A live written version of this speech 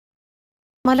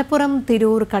മലപ്പുറം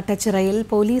തിരൂർ കട്ടച്ചിറയിൽ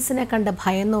പോലീസിനെ കണ്ട്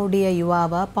ഭയന്നോടിയ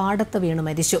യുവാവ് പാടത്ത് വീണു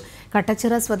മരിച്ചു.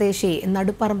 കട്ടച്ചിറ സ്വദേശി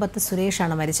നടുപ്പറമ്പത്ത്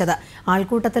സുരേഷാണ് മരിച്ചത്.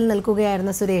 ആൾക്കൂട്ടത്തിൽ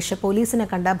നിൽക്കുകയായിരുന്ന സുരേഷ് പോലീസിനെ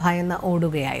കണ്ട് ഭയന്ന്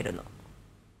ഓടുകയായിരുന്നു.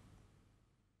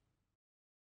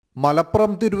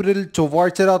 മലപ്പുറം തിരൂരിൽ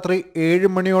ചൊവ്വാഴ്ച രാത്രി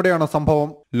 7 മണിയോടെയാണ്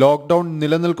സംഭവം. ലോക്ക്ഡൌൺ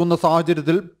നിലനിൽക്കുന്ന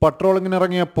സാഹചര്യത്തിൽ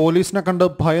പട്രോളിങ്ങിനിറങ്ങിയ പോലീസിനെ കണ്ട്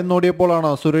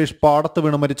ഭയന്നോടിയപ്പോഴാണ് സുരേഷ് പാടത്ത്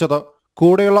വീണ് മരിച്ചത്.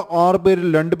 കൂടെയുള്ള 6 പേരിൽ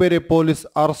 2 പേരെ പോലീസ്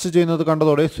അറസ്റ്റ് ചെയ്യുന്നത്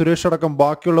കണ്ടതോടെ സുരേഷ് അടക്കം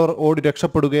ബാക്കിയുള്ളവർ ഓടി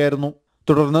രക്ഷപ്പെടുകയായിരുന്നു.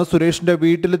 തുടർന്ന് സുരേഷിന്റെ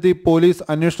വീട്ടിലെത്തി പോലീസ്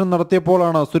അന്വേഷണം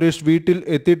നടത്തിയപ്പോഴാണ് സുരേഷ് വീട്ടിൽ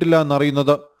എത്തിയിട്ടില്ല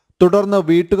എന്നറിയുന്നത്. തുടർന്ന്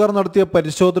വീട്ടുകാർ നടത്തിയ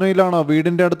പരിശോധനയിലാണ്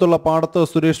വീടിന്റെ അടുത്തുള്ള പാടത്ത്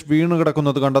സുരേഷ് വീണു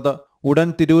കിടക്കുന്നത് കണ്ടത്. ഉടൻ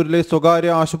തിരൂരിലെ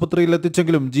സ്വകാര്യ ആശുപത്രിയിൽ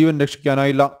എത്തിച്ചെങ്കിലും ജീവൻ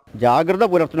രക്ഷിക്കാനായില്ല. ജാഗ്രത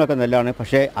പുലർത്തുന്നതൊക്കെ നല്ലതാണ്.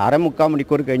 പക്ഷേ 3/4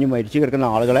 മണിക്കൂർ കഴിഞ്ഞ് മരിച്ചു കിടക്കുന്ന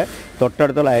ആളുകളെ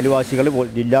തൊട്ടടുത്തുള്ള അയൽവാസികൾ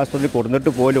ജില്ലാസ്പത്രിയിൽ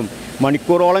കൊടുത്തിട്ട് പോലും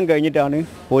മണിക്കൂറോളം കഴിഞ്ഞിട്ടാണ്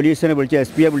പോലീസിനെ വിളിച്ച്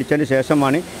SP വിളിച്ചതിന്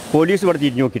ശേഷമാണ് പോലീസ് ഇവിടെ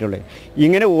തിരിഞ്ഞു നോക്കിയിട്ടുള്ളത്.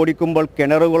 ഇങ്ങനെ ഓടിക്കുമ്പോൾ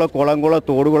കിണറുകളോ കുളങ്ങളോ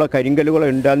തോടുകളോ കരിങ്കല്ലുകളോ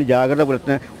ഉണ്ടാകുന്ന ജാഗ്രത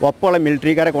പുലർത്തുന്ന ഒപ്പമുള്ള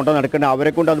മിലിറ്ററിക്കാരെ കൊണ്ട് നടക്കുന്ന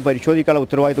അവരെ കൊണ്ട് അത് പരിശോധിക്കാനുള്ള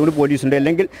ഉത്തരവാദിത്വം പോലീസുണ്ട്.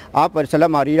 അല്ലെങ്കിൽ ആ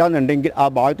സ്ഥലം അറിയാമെന്നുണ്ടെങ്കിൽ ആ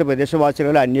ഭാഗത്തെ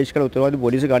പ്രദേശവാസികളെ അന്വേഷിക്കാനുള്ള ഉത്തരവാദിത്വം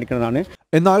പോലീസ് കാണിക്കുന്നതാണ്.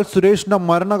 എന്നാൽ സുരേഷിന്റെ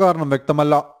മരണകാരണം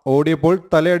വ്യക്തമല്ല. ഓടിയപ്പോൾ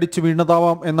തലയടിച്ച്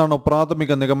വീണതാവാം എന്നാണ്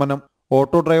പ്രാഥമിക നിഗമനം.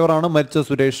 ഓട്ടോ ഡ്രൈവറാണ് മരിച്ച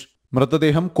സുരേഷ്.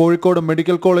 മൃതദേഹം കോഴിക്കോട്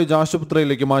മെഡിക്കൽ കോളേജ്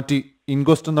ആശുപത്രിയിലേക്ക് മാറ്റി.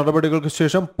 ഇൻക്വസ്റ്റ് നടപടികൾക്ക്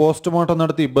ശേഷം പോസ്റ്റ്മോർട്ടം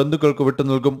നടത്തി ബന്ധുക്കൾക്ക് വിട്ടു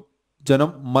നൽകും. ജനം,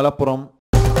 മലപ്പുറം.